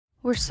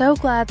We're so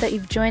glad that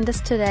you've joined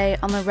us today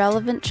on the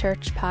Relevant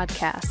Church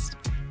podcast.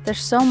 There's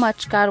so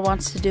much God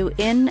wants to do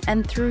in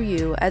and through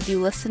you as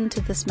you listen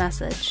to this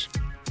message.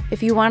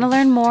 If you want to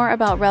learn more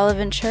about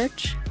Relevant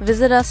Church,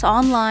 visit us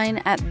online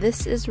at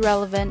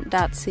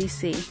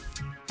thisisrelevant.cc.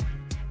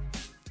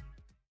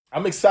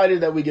 I'm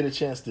excited that we get a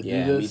chance to do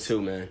this. Yeah, me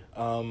too, man.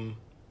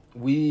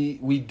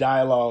 We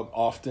dialogue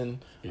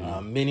often,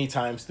 many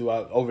times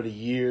over the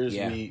years.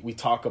 Yeah. We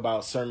talk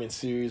about sermon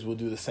series. We'll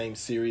do the same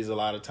series a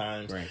lot of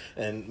times. Right.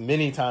 And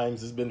many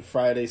times it's been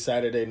Friday,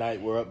 Saturday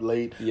night. We're up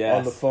late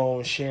on the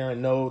phone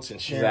sharing notes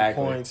and sharing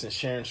points and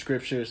sharing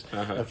scriptures.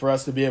 And for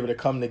us to be able to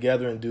come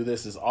together and do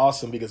this is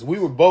awesome because we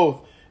were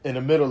both in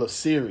the middle of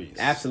series.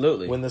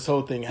 Absolutely. When this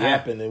whole thing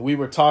happened. And we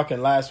were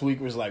talking last week,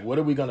 was like, what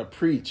are we going to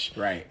preach?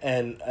 Right.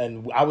 And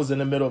I was in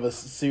the middle of a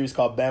series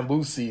called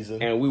Bamboo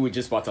Season. And we were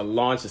just about to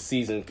launch a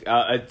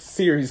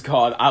series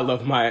called I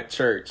Love My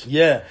Church.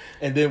 Yeah.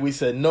 And then we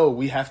said, no,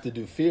 we have to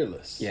do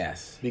Fearless.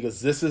 Yes.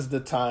 Because this is the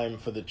time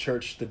for the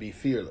church to be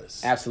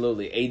fearless.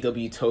 Absolutely.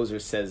 A.W. Tozer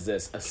says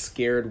this: a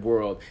scared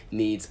world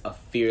needs a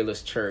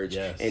fearless church.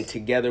 Yes. And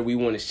together we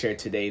want to share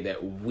today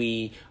that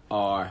we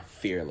are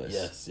fearless.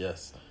 Yes,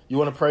 yes. You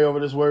want to pray over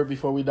this word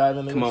before we dive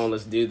into this? Come on,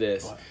 let's do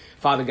this.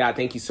 Father God,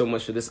 thank you so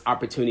much for this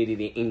opportunity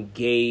to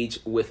engage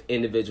with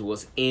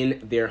individuals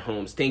in their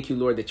homes. Thank you,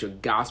 Lord, that your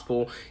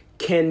gospel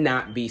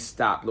cannot be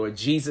stopped. Lord,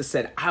 Jesus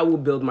said, I will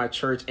build my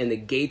church and the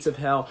gates of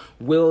hell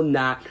will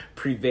not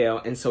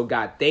prevail. And so,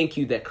 God, thank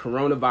you that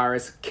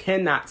coronavirus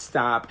cannot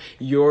stop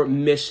your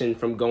mission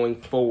from going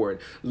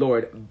forward.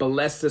 Lord,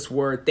 bless this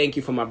word. Thank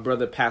you for my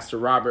brother, Pastor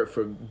Robert,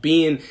 for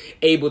being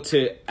able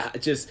to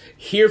just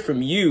hear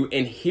from you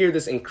and hear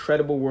this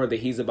incredible word that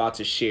he's about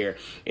to share.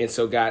 And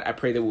so, God, I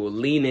pray that we'll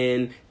lean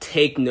in,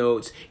 take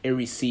notes, and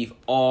receive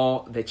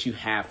all that you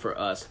have for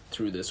us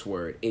through this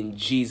word. In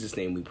Jesus'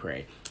 name we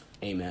pray.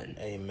 Amen.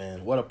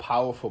 Amen. What a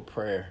powerful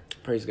prayer.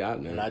 Praise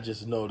God, man. And I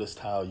just noticed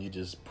how you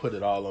just put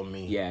it all on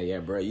me. Yeah,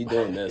 bro. You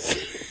doing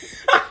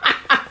this.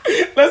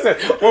 Listen,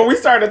 when we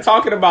started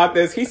talking about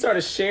this, he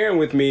started sharing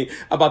with me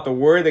about the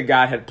word that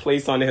God had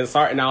placed on his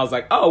heart. And I was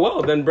like, oh,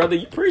 well, then, brother,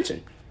 you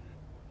preaching.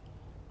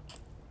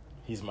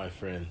 He's my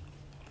friend.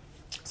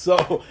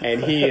 So,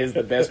 and he is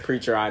the best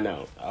preacher I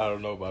know. I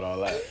don't know about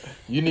all that.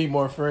 You need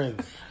more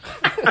friends.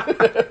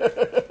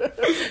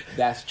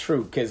 That's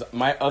true, because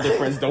my other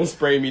friends don't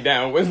spray me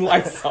down with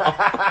Lysol.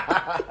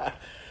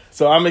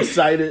 So I'm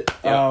excited.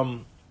 Yep.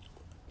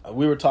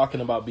 We were talking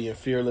about being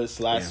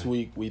fearless last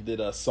week. We did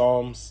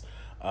Psalms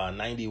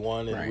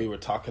 91, and we were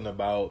talking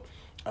about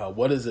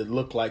what does it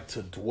look like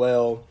to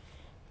dwell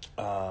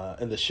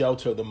in the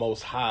shelter of the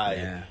Most High.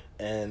 Yeah.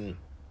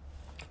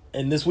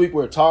 And this week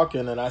we're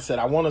talking, and I said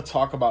I want to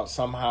talk about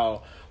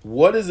somehow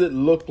what does it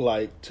look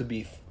like to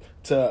be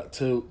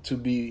to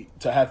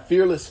have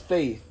fearless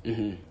faith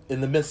in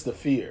the midst of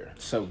fear.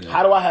 So good.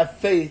 How do I have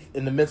faith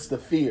in the midst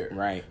of fear?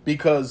 Right.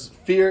 Because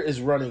fear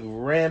is running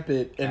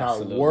rampant in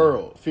Absolutely. our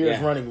world. Fear is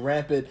Yeah. running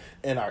rampant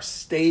in our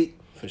state,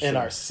 For in sure.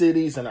 our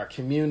cities, in our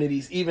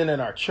communities, even in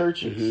our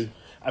churches.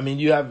 I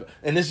mean,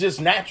 and it's just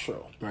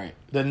natural. Right.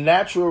 The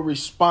natural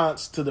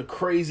response to the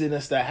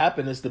craziness that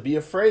happened is to be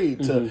afraid.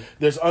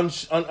 There's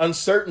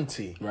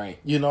uncertainty. Right.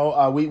 You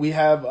know, we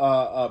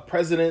have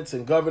presidents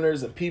and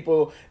governors and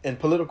people and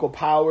political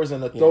powers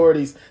and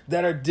authorities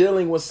that are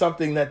dealing with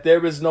something that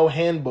there is no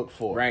handbook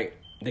for. Right.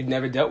 They've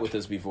never dealt with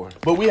this before.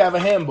 But we have a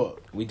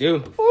handbook. We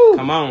do. Woo.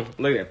 Come on.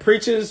 Look at that.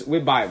 Preachers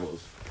with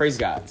Bibles. Praise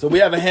God. So we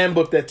have a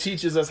handbook that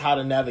teaches us how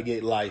to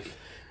navigate life.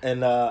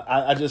 And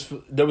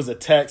there was a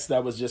text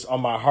that was just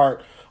on my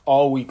heart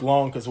all week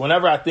long, because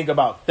whenever I think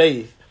about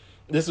faith,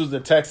 this was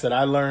the text that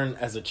I learned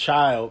as a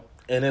child,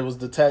 and it was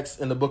the text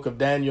in the book of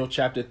Daniel,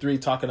 chapter 3,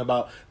 talking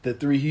about the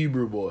three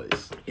Hebrew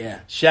boys. Yeah.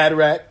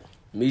 Shadrach,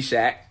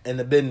 Meshach. and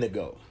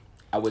Abednego.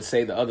 I would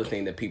say the other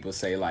thing that people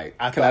say, like,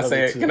 I can I thought of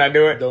say it it? too. Can I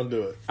do it? Don't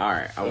do it. All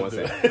right. I won't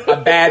say do it. A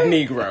bad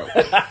Negro.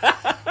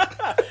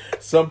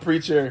 Some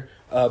preacher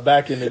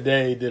back in the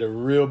day did a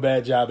real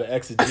bad job of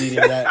exegeting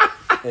that,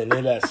 and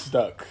it has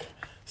stuck.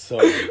 So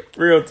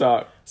Real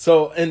talk.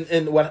 So,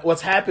 and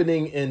what's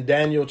happening in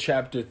Daniel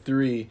chapter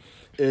 3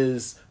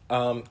 is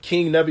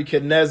King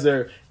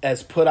Nebuchadnezzar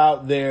has put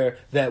out there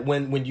that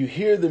when you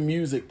hear the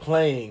music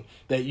playing,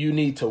 that you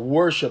need to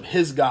worship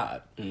his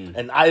God,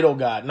 an idol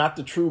God, not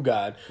the true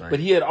God. Right. But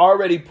he had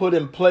already put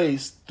in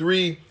place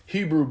three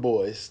Hebrew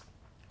boys,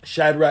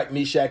 Shadrach,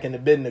 Meshach, and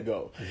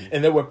Abednego.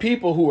 And there were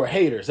people who were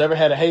haters. Ever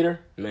had a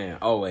hater? Man,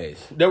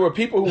 always. There were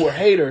people who were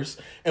haters.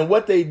 And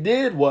what they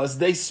did was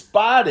they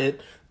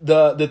spotted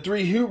the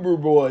three Hebrew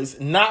boys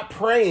not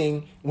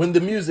praying when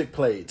the music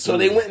played. So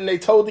they went and they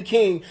told the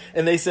king,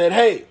 and they said,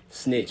 hey,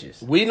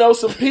 Snitches. we know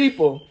some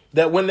people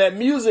that when that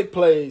music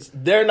plays,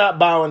 they're not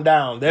bowing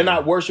down. They're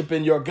not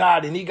worshiping your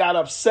God. And he got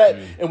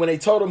upset. And when they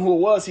told him who it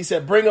was, he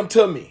said, bring them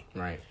to me.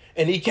 Right.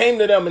 And he came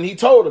to them and he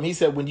told them, he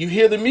said, when you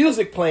hear the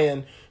music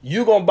playing,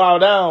 you going to bow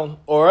down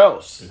or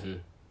else.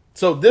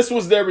 So this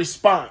was their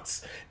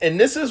response. And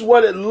this is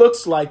what it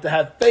looks like to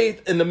have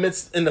faith in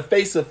the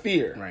face of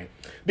fear. Right.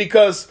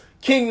 Because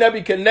King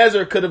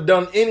Nebuchadnezzar could have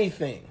done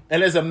anything.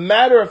 And as a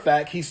matter of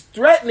fact, he's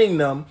threatening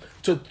them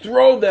to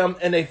throw them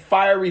in a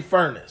fiery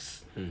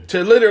furnace,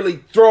 to literally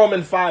throw them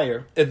in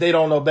fire if they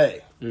don't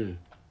obey.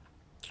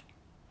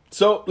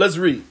 So let's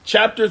read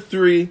chapter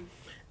 3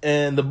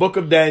 in the book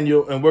of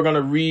Daniel, and we're going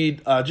to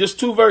read just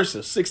 2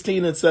 verses,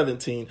 16 and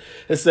 17.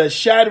 It says,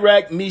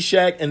 Shadrach,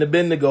 Meshach, and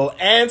Abednego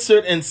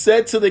answered and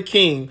said to the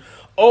king,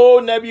 O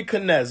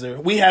Nebuchadnezzar,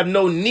 we have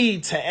no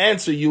need to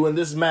answer you in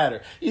this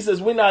matter. He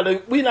says, we're not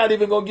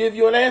even going to give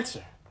you an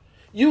answer.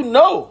 You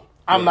know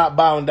I'm not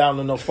bowing down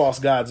to no false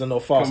gods and no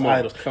false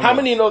idols. How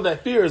many know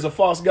that fear is a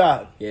false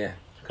god? Yeah.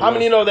 How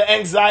many know that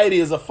anxiety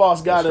is a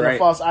false god and a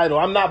false idol?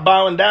 I'm not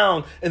bowing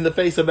down in the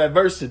face of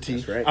adversity.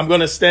 That's right. I'm going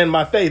to stand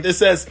my faith. It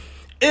says,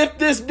 if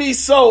this be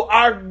so,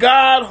 our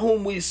God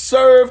whom we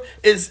serve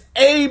is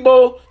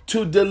able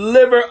to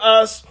deliver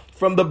us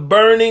from the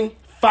burning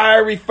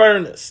fiery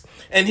furnace,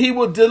 and he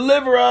will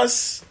deliver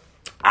us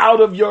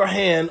out of your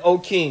hand, O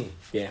king.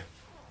 Yeah.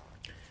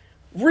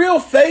 Real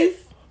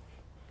faith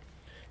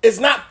is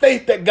not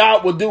faith that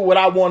God will do what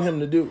I want him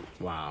to do.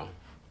 Wow.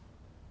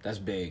 That's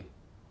big.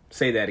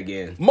 Say that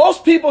again.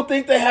 Most people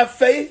think they have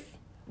faith,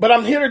 but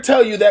I'm here to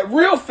tell you that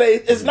real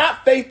faith is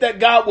not faith that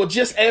God will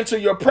just answer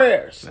your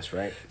prayers. That's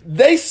right.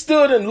 They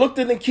stood and looked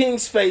in the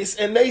king's face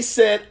and they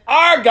said,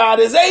 our God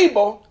is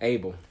able,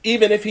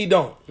 even if he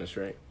don't. That's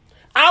right.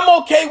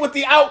 I'm okay with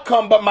the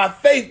outcome, but my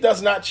faith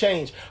does not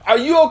change. Are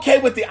you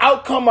okay with the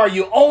outcome? Are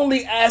you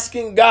only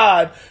asking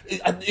God?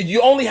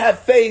 You only have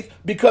faith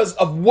because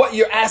of what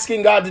you're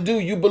asking God to do.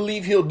 You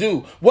believe he'll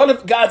do. What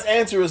if God's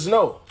answer is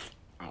no?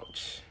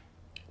 Ouch.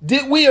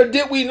 Did we or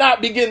did we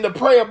not begin to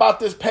pray about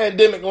this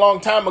pandemic a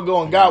long time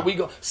ago? And God, we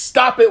go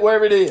stop it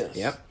where it is.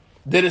 Yep.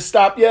 Did it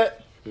stop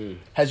yet?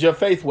 Has your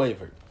faith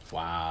wavered?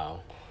 Wow.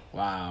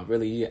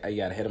 Really? You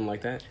got to hit him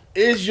like that?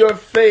 Is your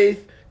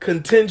faith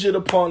contingent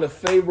upon a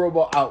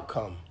favorable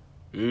outcome?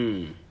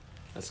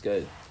 That's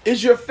good.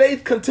 Is your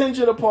faith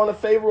contingent upon a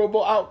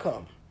favorable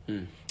outcome?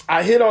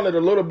 I hit on it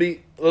a little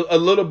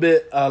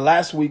bit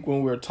last week when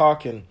we were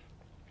talking,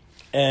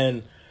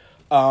 and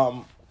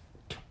my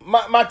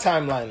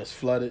timeline is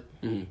flooded.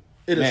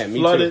 It is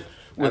flooded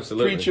with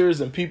preachers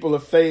and people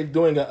of faith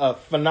doing a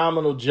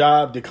phenomenal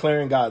job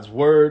declaring God's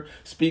word,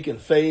 speaking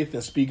faith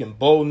and speaking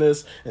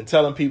boldness and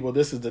telling people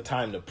this is the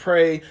time to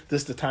pray,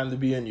 this is the time to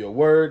be in your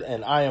word.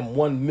 And I am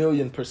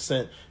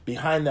 1,000,000%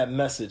 behind that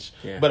message.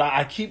 Yeah. But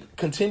I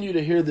continue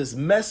to hear this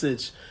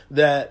message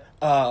that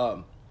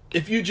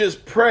if you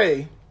just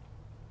pray.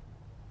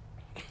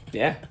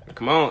 Yeah,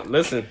 come on,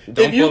 listen.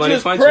 Don't if you pull any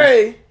just punches.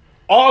 pray,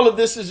 all of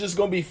this is just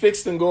going to be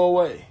fixed and go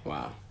away.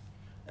 Wow.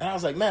 And I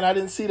was like, man, I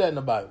didn't see that in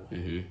the Bible.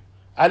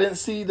 I didn't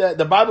see that.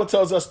 The Bible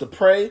tells us to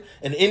pray,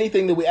 and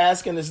anything that we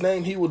ask in his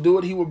name, he will do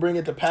it. He will bring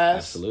it to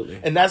pass. Absolutely.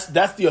 And that's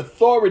the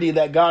authority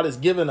that God has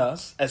given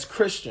us as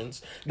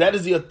Christians. That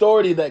is the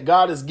authority that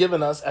God has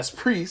given us as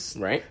priests,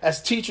 right,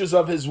 as teachers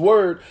of his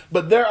word.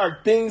 But there are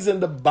things in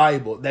the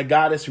Bible that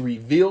God has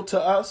revealed to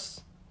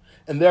us,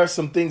 and there are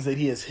some things that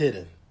he has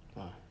hidden.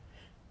 Wow.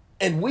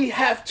 And we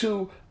have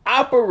to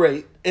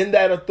operate in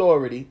that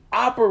authority,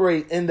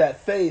 operate in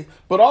that faith,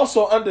 but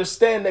also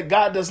understand that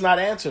God does not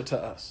answer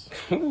to us.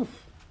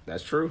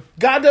 That's true.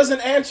 God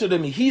doesn't answer to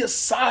me. He is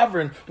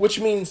sovereign, which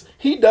means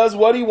he does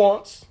what he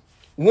wants,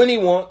 when he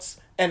wants,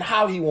 and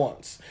how he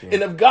wants. Yeah.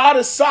 And if God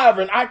is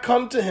sovereign, I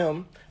come to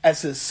him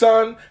as his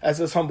son, as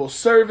his humble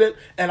servant,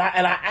 and I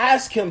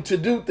ask him to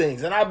do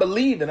things, and I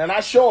believe it, and I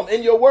show him,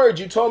 in your word,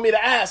 you told me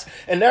to ask.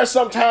 And there's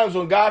some times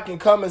when God can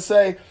come and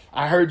say,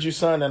 I heard you,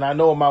 son, and I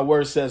know what my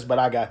word says, but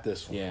I got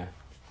this one.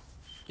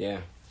 Yeah.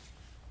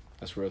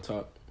 That's real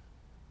talk.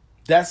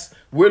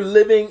 We're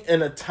living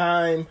in a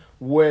time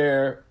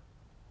where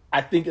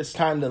I think it's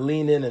time to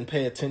lean in and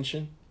pay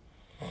attention.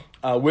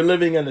 We're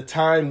living in a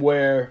time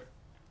where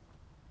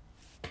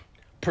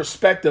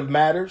perspective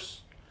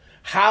matters.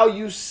 How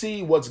you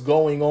see what's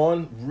going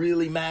on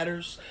really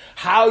matters.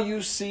 How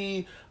you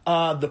see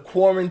the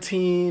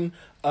quarantine,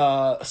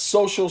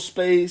 social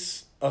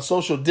space,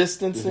 social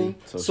distancing,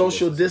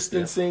 social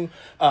distancing.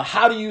 Yeah.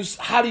 How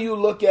do you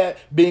look at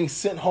being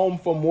sent home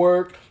from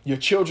work, your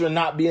children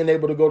not being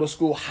able to go to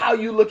school? How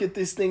you look at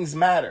these things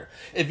matter.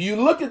 If you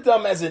look at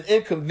them as an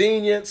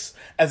inconvenience,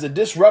 as a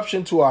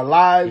disruption to our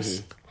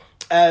lives,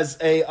 as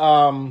a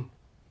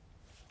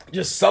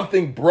just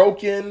something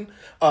broken,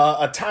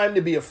 a time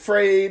to be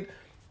afraid,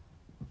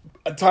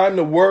 a time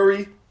to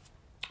worry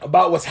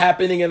about what's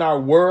happening in our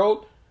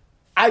world.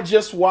 I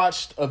just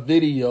watched a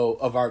video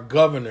of our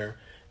governor,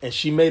 and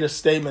she made a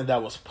statement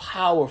that was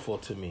powerful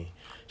to me.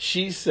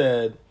 She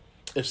said,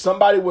 if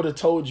somebody would have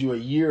told you a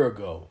year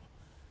ago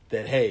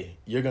that, hey,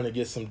 you're going to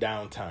get some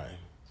downtime,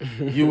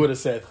 you would have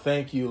said,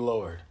 thank you,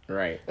 Lord.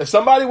 Right. If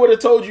somebody would have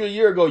told you a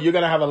year ago you're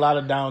going to have a lot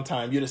of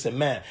downtime, you'd have said,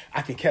 man,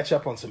 I can catch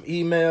up on some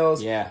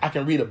emails. Yeah. I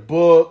can read a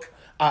book.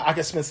 I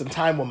can spend some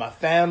time with my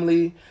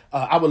family.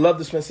 I would love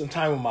to spend some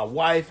time with my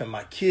wife and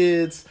my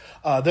kids.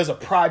 There's a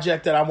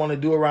project that I want to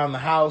do around the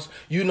house.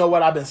 You know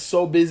what? I've been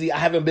so busy. I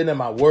haven't been in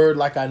my word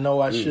like I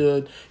know I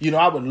should. You know,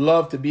 I would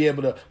love to be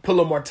able to put a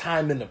little more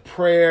time into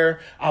prayer.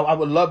 I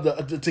would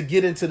love to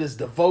get into this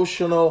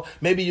devotional.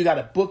 Maybe you got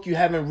a book you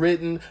haven't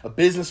written, a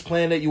business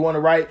plan that you want to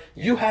write.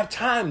 Yeah. You have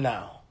time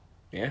now.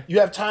 Yeah. You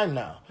have time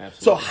now.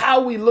 Absolutely. So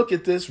how we look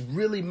at this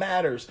really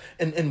matters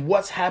and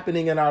what's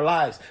happening in our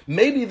lives.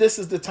 Maybe this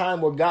is the time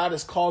where God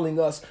is calling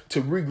us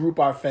to regroup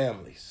our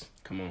families.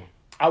 Come on.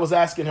 I was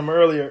asking him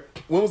earlier,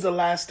 when was the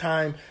last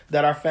time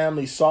that our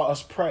family saw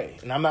us pray?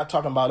 And I'm not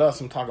talking about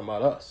us, I'm talking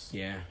about us.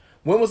 Yeah.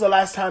 When was the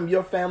last time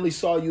your family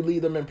saw you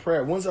lead them in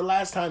prayer? When's the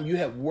last time you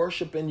had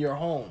worship in your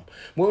home?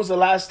 When was the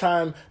last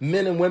time,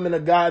 men and women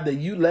of God, that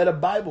you led a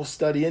Bible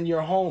study in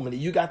your home and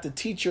you got to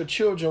teach your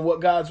children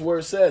what God's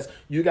word says?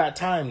 You got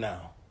time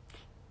now.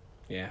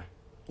 Yeah.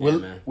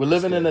 We're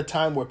living in a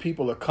time where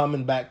people are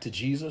coming back to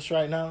Jesus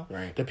right now.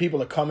 Right. The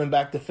people are coming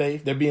back to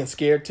faith. They're being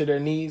scared to their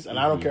knees. And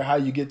I don't care how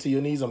you get to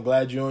your knees. I'm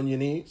glad you're on your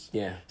knees.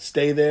 Yeah.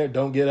 Stay there.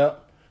 Don't get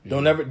up.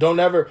 Don't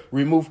ever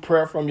remove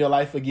prayer from your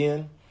life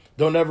again.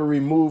 Don't ever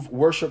remove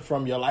worship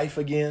from your life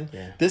again.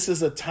 Yeah. This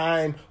is a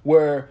time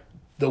where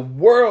the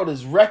world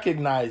is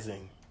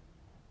recognizing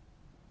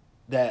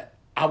that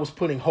I was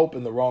putting hope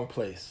in the wrong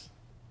place.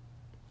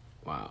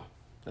 Wow.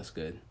 That's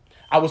good.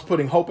 I was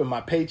putting hope in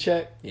my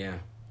paycheck. Yeah.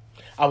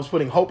 I was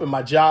putting hope in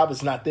my job.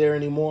 It's not there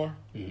anymore.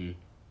 Mm-hmm.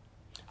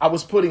 I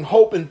was putting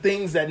hope in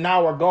things that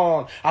now are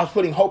gone. I was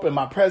putting hope in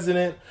my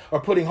president, or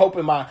putting hope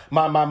in my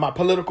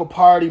political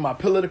party, my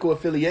political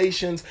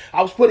affiliations.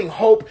 I was putting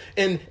hope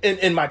in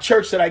my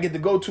church that I get to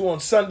go to on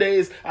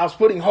Sundays. I was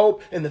putting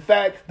hope in the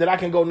fact that I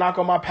can go knock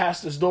on my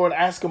pastor's door and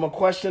ask him a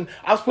question.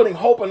 I was putting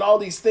hope in all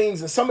these things,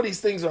 and some of these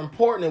things are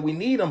important and we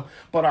need them,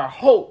 but our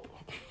hope,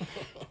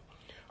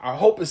 our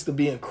hope is to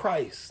be in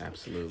Christ.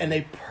 Absolutely. And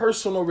a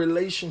personal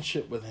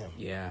relationship with him.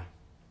 Yeah.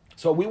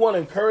 So we want to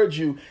encourage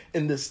you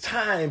in this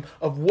time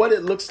of what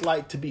it looks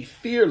like to be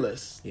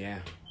fearless. Yeah.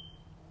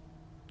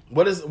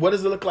 What does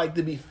it look like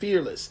to be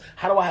fearless?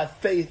 How do I have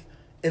faith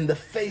in the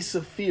face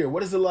of fear?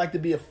 What does it look like to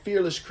be a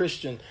fearless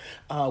Christian?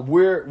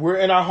 We're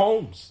in our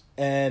homes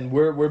and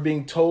we're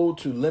being told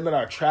to limit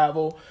our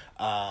travel.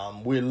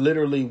 We're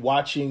literally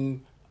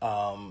watching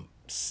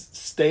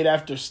state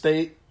after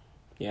state.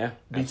 Yeah.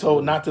 Be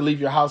told not to leave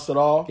your house at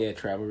all. Yeah.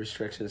 Travel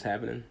restrictions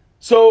happening.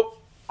 So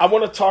I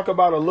want to talk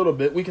about a little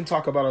bit. We can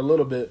talk about a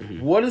little bit.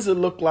 Mm-hmm. What does it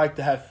look like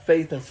to have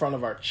faith in front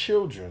of our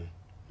children?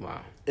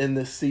 Wow. In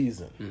this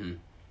season?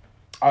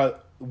 Mm-hmm.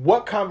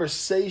 What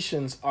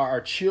conversations are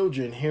our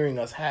children hearing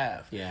us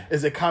have? Yeah.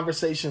 Is it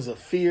conversations of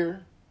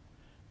fear?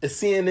 Is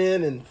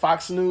CNN and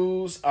Fox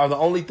News are the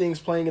only things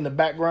playing in the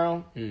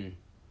background?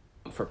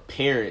 For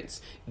parents,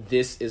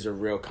 this is a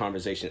real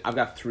conversation. I've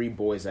got 3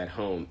 boys at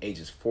home,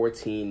 ages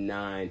 14,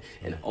 9,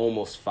 and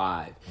almost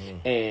 5.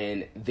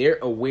 And they're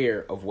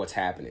aware of what's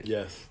happening.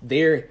 Yes.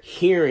 They're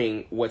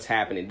hearing what's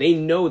happening. They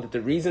know that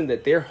the reason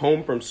that they're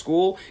home from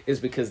school is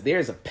because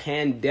there's a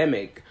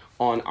pandemic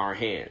on our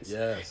hands.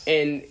 Yes.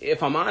 And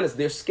if I'm honest,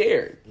 they're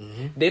scared.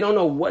 They don't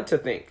know what to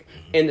think.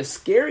 And the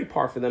scary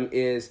part for them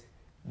is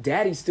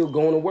Daddy's still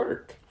going to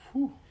work.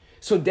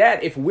 So Dad,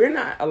 if we're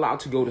not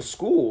allowed to go to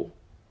school,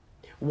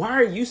 why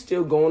are you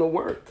still going to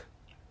work?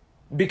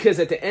 Because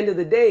at the end of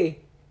the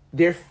day,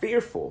 they're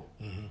fearful.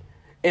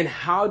 And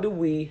how do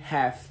we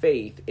have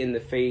faith in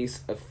the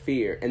face of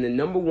fear? And the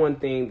number one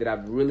thing that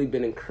I've really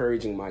been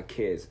encouraging my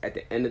kids at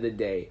the end of the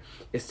day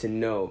is to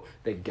know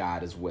that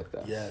God is with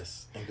us.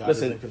 Yes, and God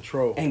is in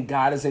control. And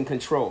God is in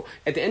control.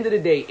 At the end of the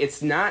day,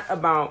 it's not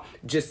about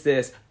just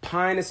this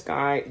pie in the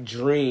sky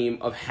dream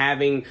of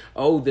having,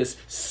 this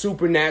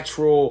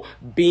supernatural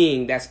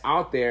being that's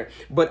out there.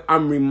 But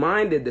I'm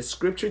reminded that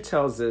scripture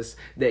tells us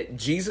that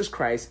Jesus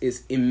Christ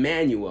is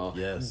Emmanuel,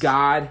 yes,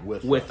 God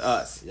with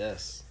us.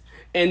 Yes.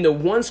 And the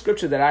one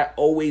scripture that I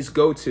always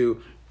go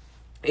to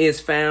is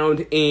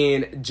found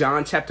in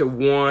John chapter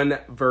 1,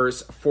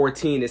 verse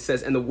 14. It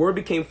says, "And the word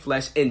became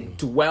flesh and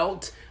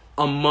dwelt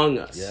among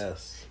us."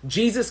 Yes.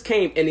 Jesus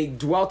came and he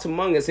dwelt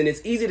among us. And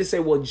it's easy to say,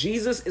 well,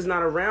 Jesus is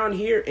not around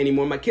here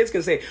anymore. My kids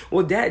can say,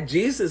 well, Dad,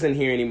 Jesus isn't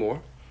here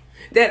anymore.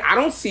 Dad, I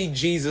don't see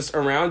Jesus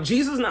around.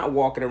 Jesus is not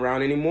walking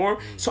around anymore.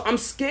 So I'm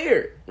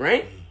scared,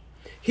 right?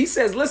 He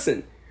says,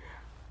 listen,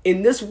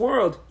 in this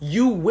world,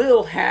 you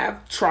will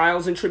have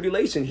trials and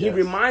tribulation. He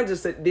reminds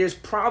us that there's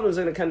problems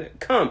that are going to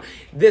come.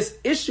 This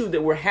issue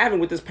that we're having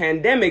with this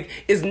pandemic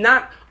is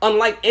not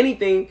unlike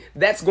anything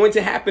that's going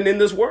to happen in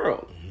this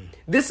world.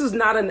 This is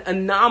not an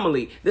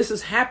anomaly. This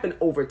has happened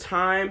over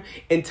time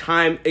and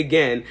time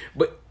again.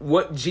 But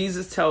what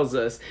Jesus tells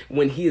us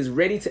when he is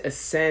ready to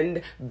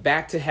ascend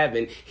back to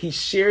heaven, he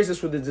shares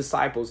this with the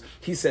disciples.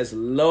 He says,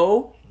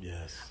 "Lo,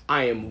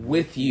 I am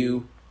with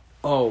you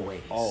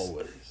always."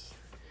 Always.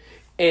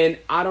 And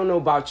I don't know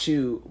about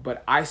you,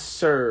 but I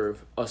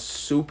serve a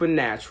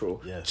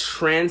supernatural,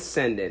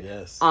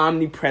 transcendent,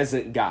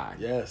 omnipresent God.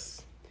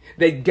 Yes.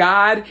 That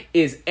God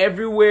is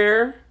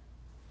everywhere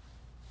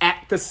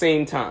at the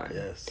same time.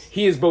 Yes.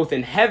 He is both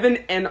in heaven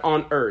and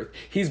on earth.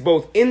 He's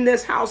both in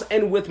this house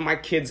and with my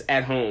kids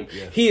at home.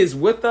 Yes. He is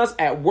with us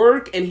at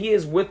work and he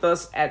is with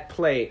us at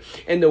play.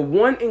 And the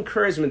one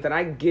encouragement that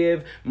I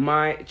give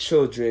my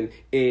children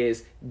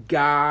is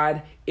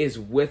God is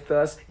with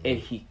us and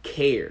he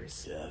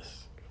cares.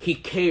 Yes. He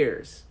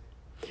cares.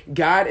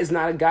 God is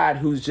not a God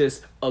who's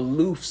just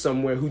aloof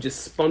somewhere, who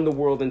just spun the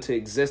world into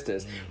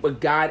existence. But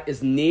God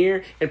is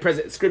near and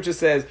present. Scripture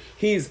says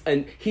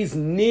he's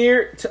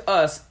near to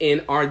us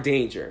in our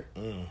danger.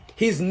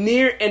 He's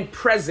near and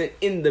present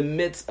in the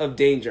midst of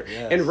danger.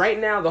 Yes. And right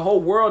now, the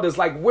whole world is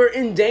like, we're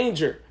in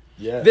danger.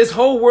 Yes. This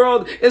whole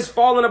world is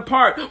falling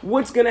apart.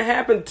 What's going to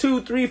happen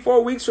 2, 3,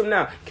 4 weeks from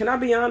now? Can I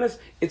be honest?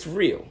 It's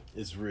real.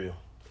 It's real.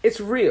 It's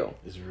real.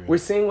 It's real. We're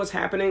seeing what's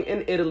happening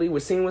in Italy.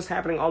 We're seeing what's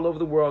happening all over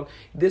the world.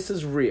 This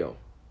is real.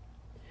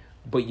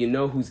 But you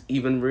know who's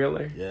even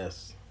realer?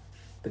 Yes.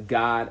 The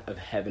God of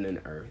heaven and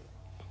earth.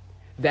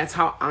 That's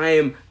how I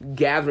am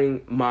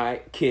gathering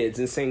my kids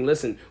and saying,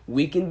 listen,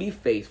 we can be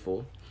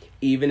faithful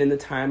even in the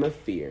time of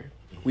fear.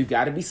 We've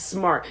got to be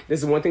smart. This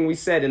is one thing we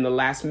said in the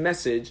last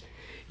message.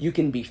 You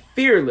can be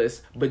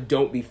fearless, but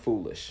don't be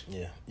foolish.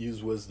 Yeah.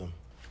 Use wisdom.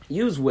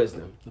 Use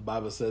wisdom. The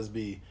Bible says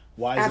be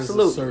wise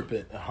Absolutely. as a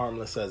serpent and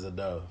harmless as a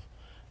dove.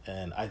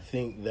 And I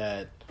think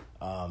that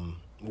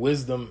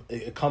wisdom,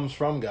 it comes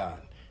from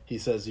God. He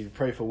says you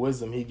pray for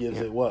wisdom, he gives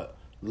it what?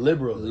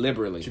 Liberally.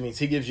 Liberally. Which means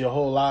he gives you a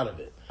whole lot of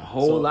it. A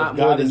whole lot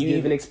more than you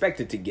even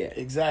expected to get.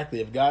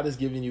 Exactly. If God is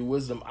giving you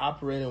wisdom,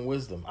 operate in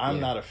wisdom. I'm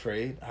not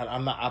afraid.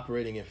 I'm not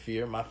operating in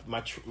fear. My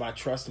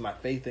trust and my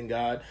faith in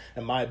God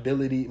and my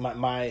ability,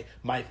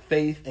 my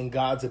faith in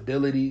God's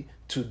ability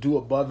to do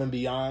above and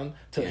beyond.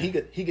 He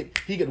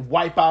could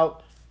wipe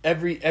out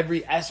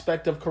every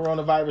aspect of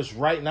coronavirus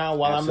right now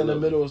while Absolutely. I'm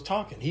in the middle of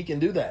talking. He can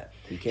do that.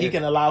 He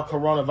can allow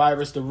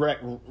coronavirus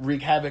to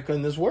wreak havoc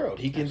in this world.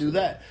 He can do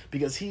that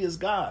because he is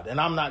God and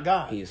I'm not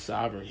God. He is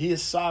sovereign. He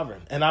is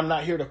sovereign, and I'm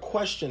not here to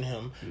question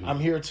him. I'm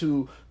here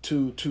to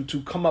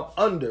come up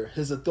under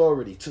his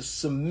authority, to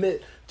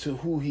submit to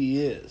who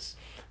he is.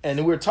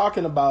 And we're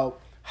talking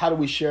about how do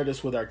we share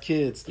this with our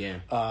kids. Yeah.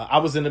 I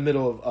was in the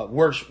middle of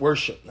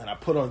worship, and I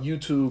put on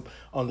YouTube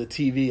on the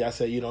TV. I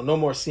said, no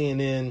more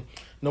CNN,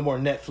 no more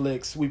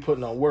Netflix. We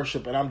putting on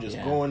worship, and I'm just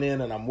going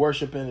in and I'm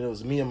worshiping. It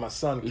was me and my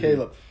son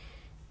Caleb.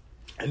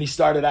 And he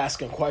started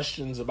asking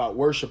questions about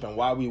worship and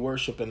why we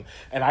worship. And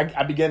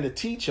I began to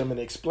teach him and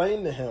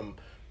explain to him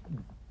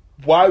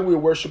why we're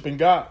worshiping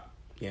God.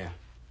 Yeah.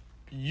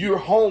 You're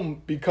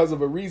home because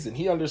of a reason.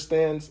 He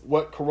understands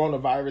what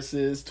coronavirus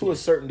is to a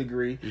certain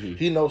degree.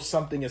 He knows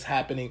something is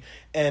happening.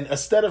 And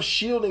instead of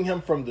shielding him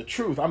from the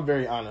truth, I'm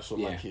very honest with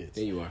my kids.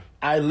 There you are.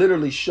 I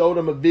literally showed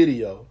him a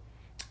video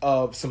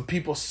of some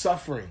people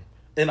suffering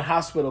in a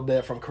hospital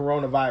bed from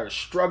coronavirus,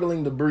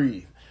 struggling to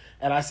breathe.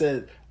 And I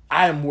said,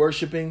 I am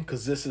worshiping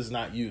because this is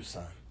not you,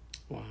 son.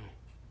 Wow.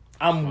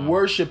 I'm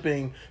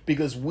worshiping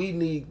because we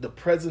need the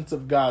presence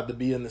of God to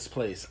be in this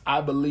place. I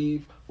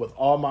believe with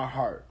all my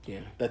heart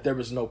that there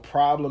is no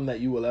problem that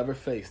you will ever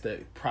face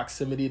that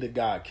proximity to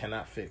God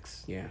cannot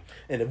fix. Yeah.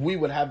 And if we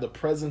would have the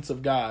presence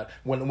of God,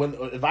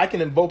 if I can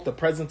invoke the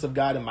presence of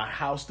God in my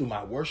house through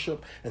my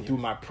worship and through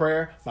my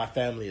prayer, my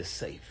family is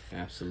safe.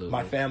 Absolutely.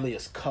 My family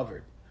is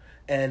covered.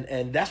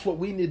 And that's what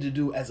we need to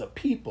do as a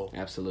people.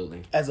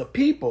 Absolutely. As a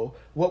people,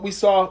 what we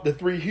saw, the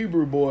 3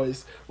 Hebrew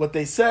boys, what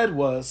they said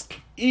was,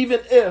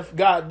 even if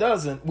God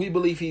doesn't, we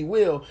believe he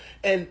will.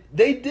 And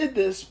they did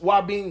this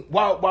while being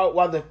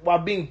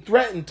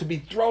threatened to be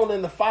thrown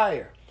in the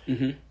fire.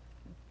 Mm-hmm.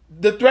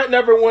 The threat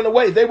never went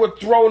away. They were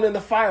thrown in the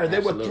fire.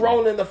 Absolutely. They were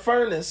thrown in the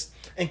furnace.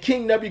 And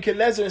King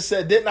Nebuchadnezzar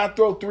said, didn't I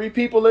throw 3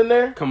 people in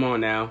there? Come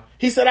on now.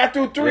 He said, I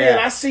threw 3 and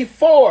I see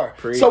 4.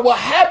 Preach. So what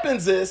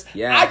happens is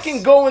I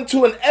can go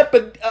into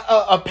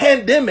a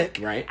pandemic.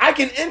 Right. I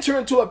can enter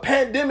into a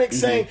pandemic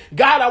saying,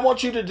 God, I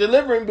want you to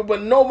deliver me,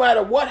 but no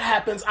matter what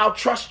happens, I'll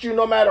trust you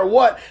no matter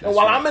what. And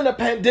while I'm in a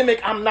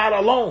pandemic, I'm not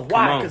alone.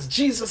 Why? Because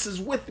Jesus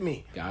is with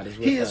me. God is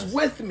with He us. is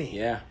with me.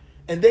 Yeah.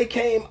 And they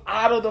came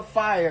out of the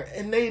fire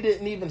and they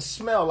didn't even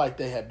smell like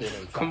they had been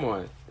in fire. Come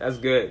on. That's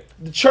good.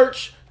 The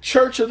church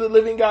of the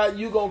living God,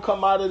 you going to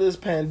come out of this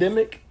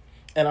pandemic,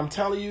 and I'm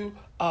telling you,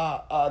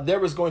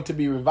 there is going to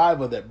be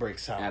revival that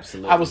breaks out.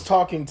 Absolutely. I was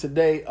talking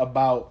today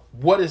about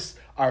what is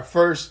our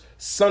first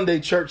Sunday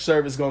church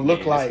service going to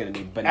look like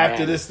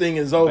after this thing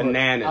is over.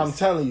 Bananas. I'm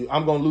telling you,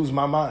 I'm going to lose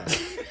my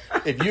mind.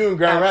 If you in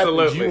Grand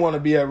Rapids, you want to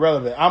be at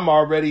Relevant, I'm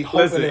already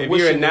hoping and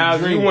wishing and now,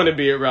 dreaming. you want to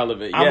be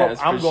irrelevant. Yes,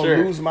 I'm going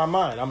to lose my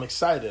mind. I'm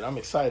excited.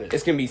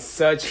 It's going to be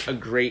such a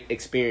great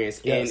experience.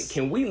 Yes. And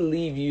can we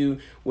leave you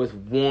with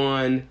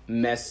one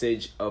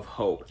message of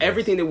hope? Yes.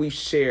 Everything that we've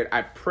shared,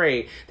 I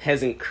pray,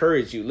 has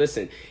encouraged you.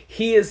 Listen,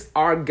 he is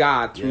our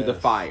God through the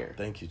fire.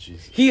 Thank you,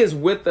 Jesus. He is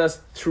with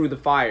us through the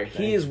fire.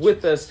 He is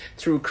with us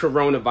through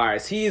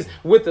coronavirus. He is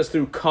with us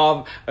through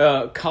COVID-ID,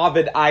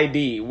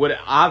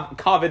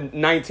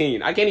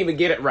 COVID-19. I can't even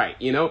get it right,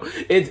 you know?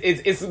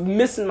 It's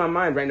missing my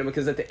mind right now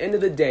because at the end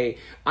of the day,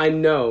 I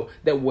know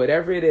that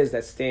whatever it is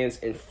that stands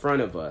in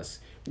front of us,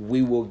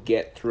 we will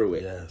get through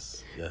it.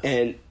 Yes.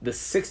 And the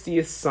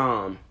 60th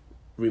Psalm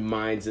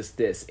reminds us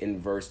this in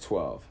verse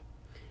 12.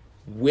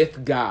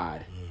 With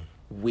God,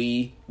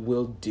 we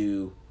will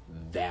do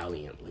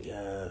valiantly.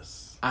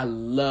 Yes. I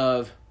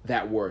love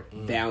that word,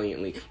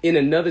 valiantly. In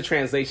another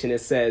translation,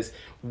 it says,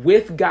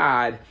 with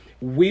God,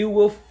 we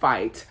will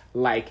fight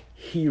like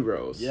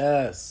heroes.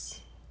 Yes.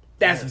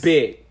 That's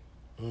big.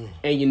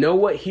 And you know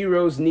what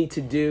heroes need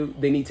to do?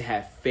 They need to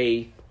have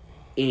faith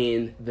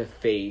in the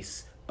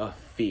face of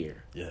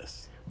fear.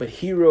 Yes. But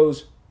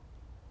heroes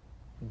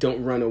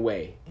don't run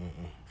away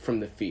from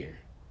the fear.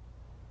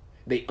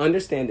 They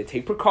understand to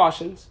take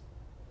precautions,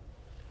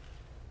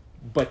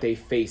 but they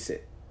face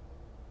it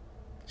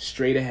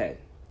straight ahead.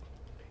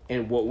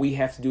 And what we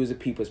have to do as a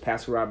people, as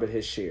Pastor Robert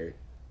has shared,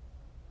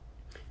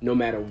 no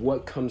matter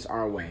what comes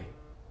our way,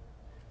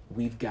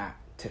 we've got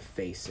to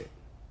face it.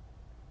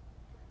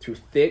 Through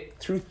thick,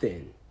 through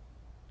thin,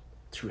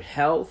 through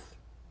health,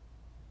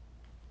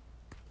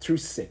 through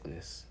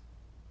sickness,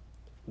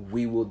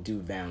 we will do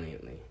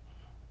valiantly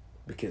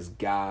because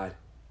God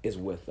is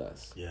with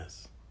us.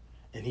 Yes.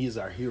 And he is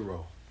our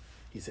hero.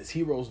 He says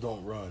heroes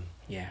don't run.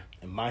 Yeah.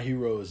 And my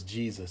hero is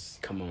Jesus.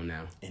 Come on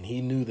now. And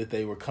he knew that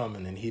they were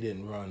coming and he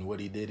didn't run. What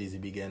he did is he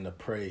began to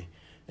pray.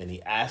 And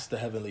he asked the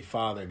Heavenly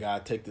Father,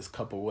 God, take this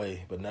cup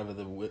away. But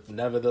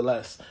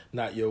nevertheless,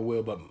 not your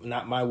will, but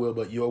not my will,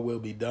 but your will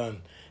be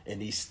done.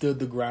 And he stood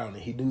the ground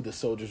and he knew the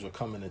soldiers were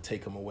coming to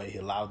take him away. He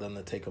allowed them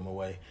to take him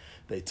away.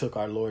 They took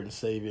our Lord and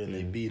Savior and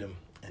they beat him.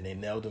 And they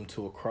nailed him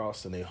to a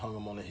cross and they hung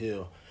him on a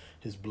hill.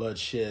 His blood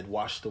shed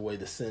washed away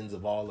the sins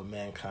of all of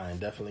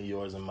mankind, definitely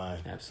yours and mine.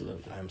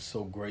 Absolutely. I am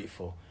so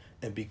grateful.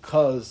 And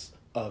because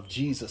of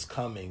Jesus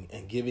coming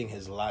and giving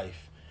his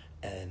life,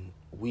 and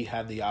we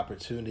have the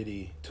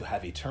opportunity to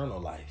have eternal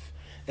life.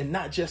 And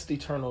not just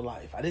eternal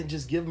life. I didn't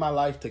just give my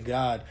life to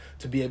God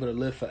to be able to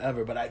live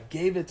forever, but I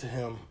gave it to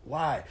him.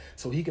 Why?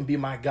 So he can be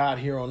my God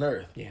here on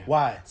earth. Yeah.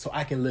 Why? So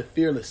I can live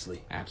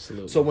fearlessly.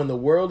 Absolutely. So when the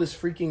world is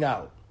freaking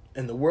out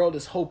and the world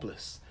is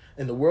hopeless,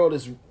 and the world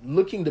is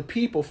looking to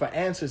people for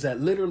answers that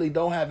literally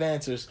don't have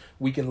answers,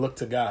 we can look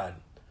to God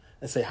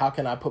and say, how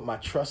can I put my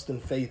trust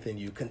and faith in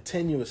you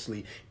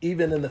continuously,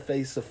 even in the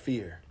face of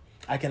fear?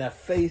 I can have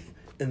faith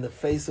in the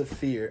face of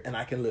fear, and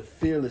I can live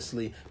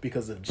fearlessly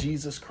because of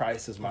Jesus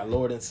Christ as my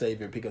Lord and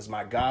Savior, because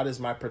my God is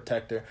my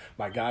protector,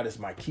 my God is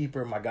my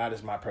keeper, my God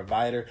is my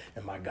provider,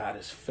 and my God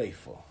is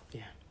faithful.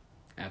 Yeah,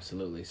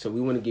 absolutely. So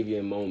we want to give you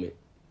a moment.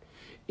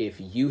 If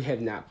you have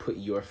not put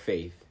your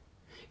faith,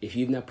 if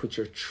you've not put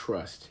your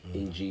trust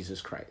in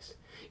Jesus Christ,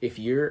 if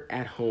you're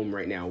at home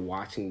right now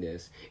watching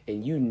this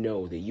and you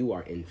know that you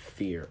are in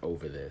fear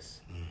over this,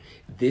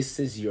 this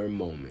is your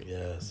moment.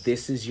 Yes.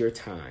 This is your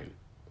time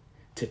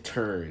to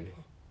turn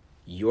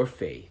your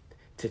faith,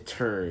 to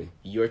turn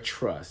your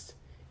trust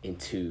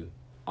into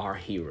our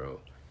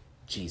hero,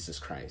 Jesus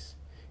Christ,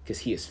 because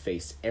he has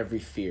faced every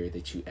fear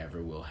that you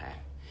ever will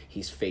have.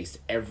 He's faced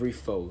every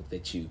foe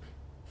that you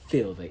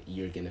feel that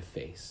you're going to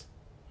face.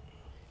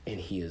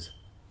 And he has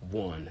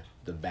won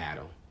the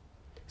battle.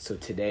 So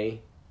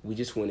today, we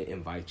just want to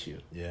invite you.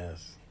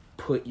 Yes.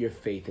 Put your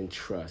faith and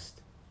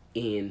trust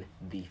in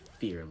the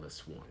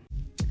fearless one.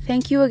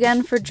 Thank you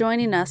again for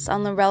joining us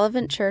on the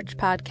Relevant Church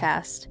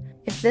podcast.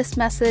 If this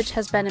message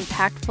has been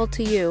impactful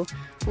to you,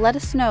 let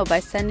us know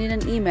by sending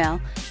an email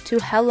to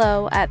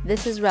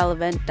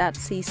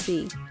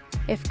hello@thisisrelevant.cc.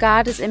 If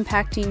God is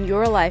impacting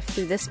your life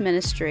through this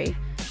ministry,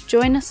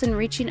 join us in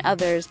reaching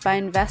others by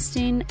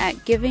investing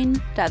at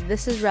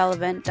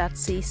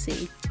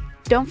giving.thisisrelevant.cc.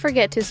 Don't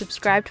forget to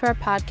subscribe to our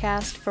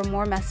podcast for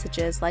more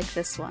messages like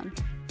this one.